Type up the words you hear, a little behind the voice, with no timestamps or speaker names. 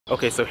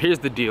Okay, so here's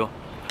the deal.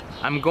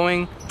 I'm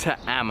going to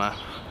Amma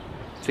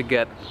to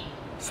get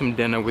some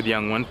dinner with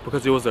Young One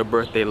because it was her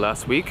birthday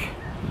last week.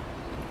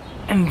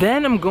 And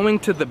then I'm going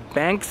to the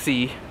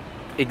Banksy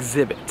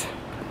exhibit.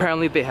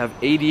 Apparently they have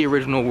 80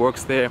 original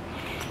works there.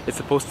 It's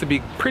supposed to be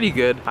pretty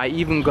good. I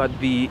even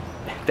got the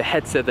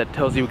headset that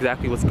tells you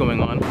exactly what's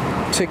going on.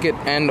 Ticket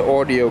and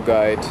audio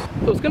guide.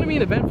 So it's gonna be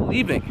an eventful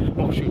evening.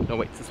 Oh shoot, no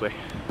wait, it's this way.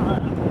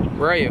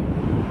 Where are you?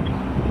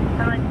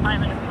 I'm like 5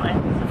 minutes away.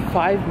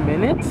 5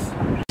 minutes?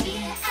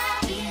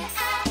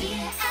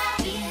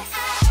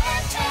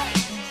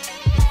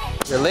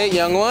 You're late,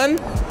 Young One.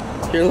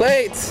 You're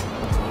late.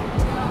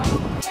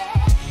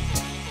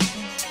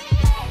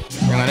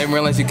 I didn't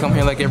realize you come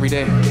here like every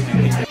day.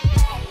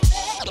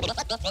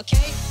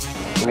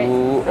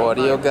 Ooh,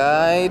 audio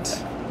guide.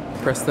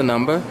 Press the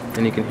number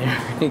and you can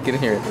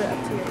hear it.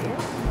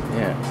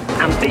 Yeah.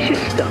 Ambitious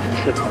stunts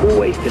have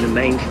always been a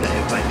mainstay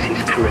of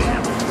Banksy's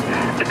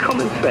career. A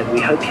common thread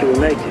we hope you will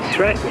notice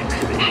throughout the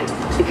exhibition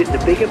is that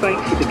the bigger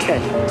Banksy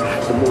became,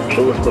 the more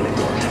plausible it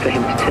was for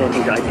him to turn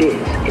his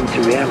ideas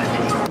into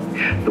reality.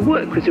 The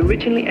work was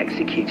originally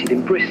executed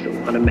in Bristol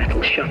on a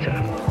metal shutter.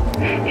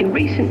 In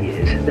recent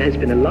years, there has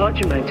been a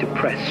large amount of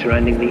press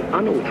surrounding the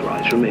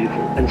unauthorised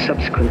removal and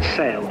subsequent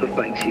sale of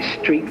Banksy's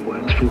street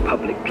works from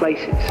public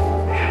places.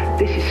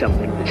 This is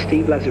something that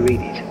Steve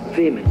Lazaridis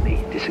vehemently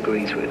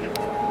disagrees with.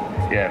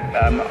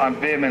 Yeah, I'm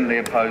vehemently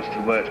opposed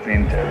to works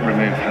being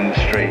removed from the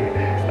street.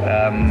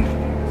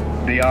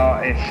 The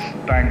artists,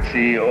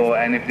 Banksy or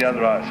any of the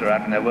other artists who are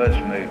having their works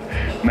removed,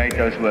 made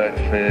those works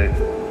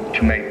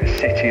to make the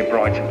city a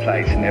brighter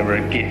place, and they were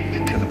a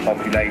gift to the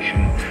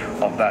population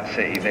of that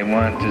city. They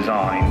weren't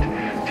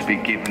designed to be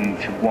given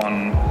to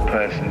one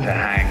person to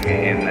hang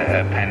in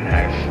a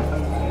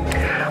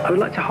penthouse. I would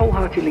like to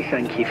wholeheartedly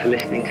thank you for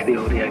listening to the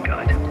audio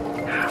guide.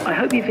 I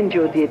hope you've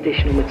enjoyed the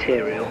additional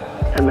material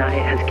and that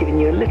it has given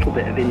you a little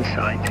bit of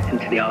insight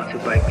into the art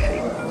of Banksy.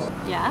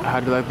 Yeah? How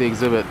do you like the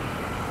exhibit?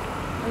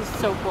 It was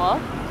so cool.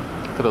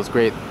 I thought it was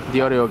great.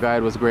 The audio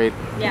guide was great.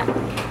 Yeah.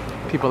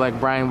 People like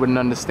Brian wouldn't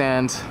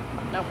understand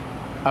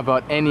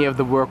about any of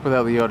the work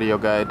without the audio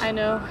guide. I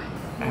know.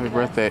 Happy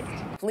birthday.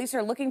 Police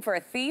are looking for a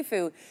thief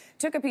who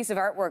took a piece of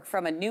artwork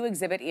from a new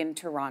exhibit in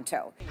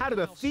Toronto. How did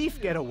a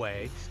thief get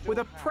away with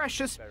a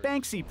precious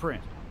Banksy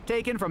print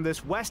taken from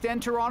this West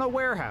End Toronto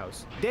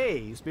warehouse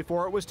days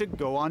before it was to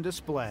go on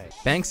display?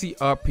 Banksy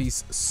art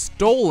piece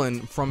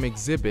stolen from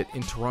exhibit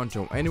in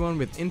Toronto. Anyone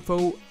with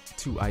info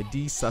to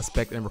ID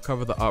suspect and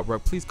recover the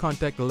artwork, please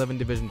contact 11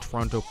 Division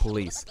Toronto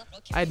Police.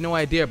 I had no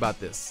idea about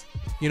this.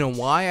 You know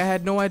why I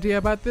had no idea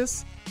about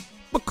this?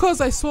 Because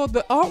I saw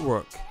the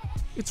artwork.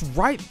 It's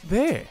right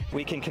there.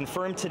 We can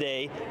confirm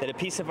today that a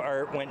piece of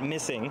art went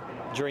missing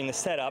during the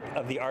setup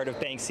of the Art of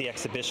Banksy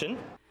exhibition.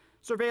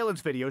 Surveillance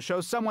video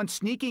shows someone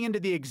sneaking into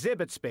the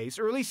exhibit space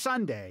early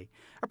Sunday,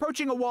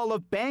 approaching a wall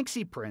of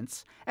Banksy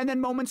prints, and then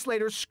moments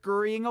later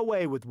scurrying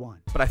away with one.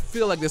 But I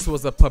feel like this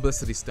was a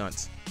publicity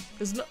stunt.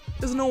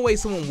 There's no way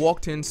someone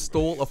walked in,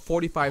 stole a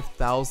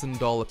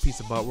 $45,000 piece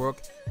of artwork,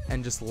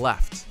 and just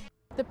left.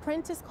 The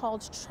print is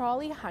called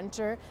Trolley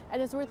Hunter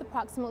and is worth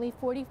approximately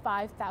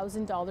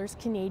 $45,000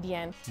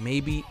 Canadian.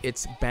 Maybe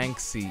it's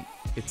Banksy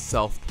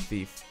itself, the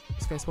thief.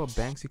 This guy spelled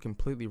Banksy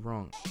completely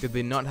wrong. Did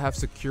they not have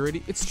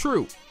security? It's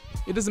true.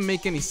 It doesn't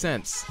make any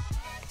sense.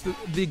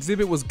 The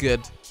exhibit was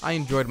good. I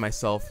enjoyed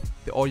myself.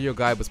 The audio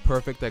guide was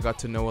perfect. I got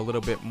to know a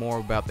little bit more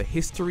about the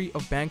history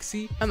of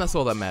Banksy, and that's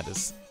all that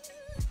matters.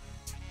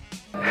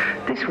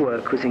 This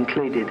work was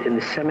included in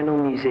the seminal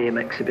museum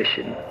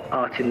exhibition,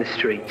 Art in the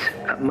Streets,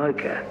 at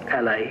MoCA,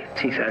 LA,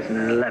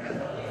 2011.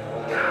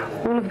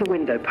 All of the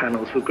window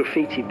panels were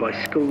graffitied by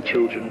school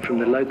children from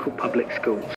the local public schools.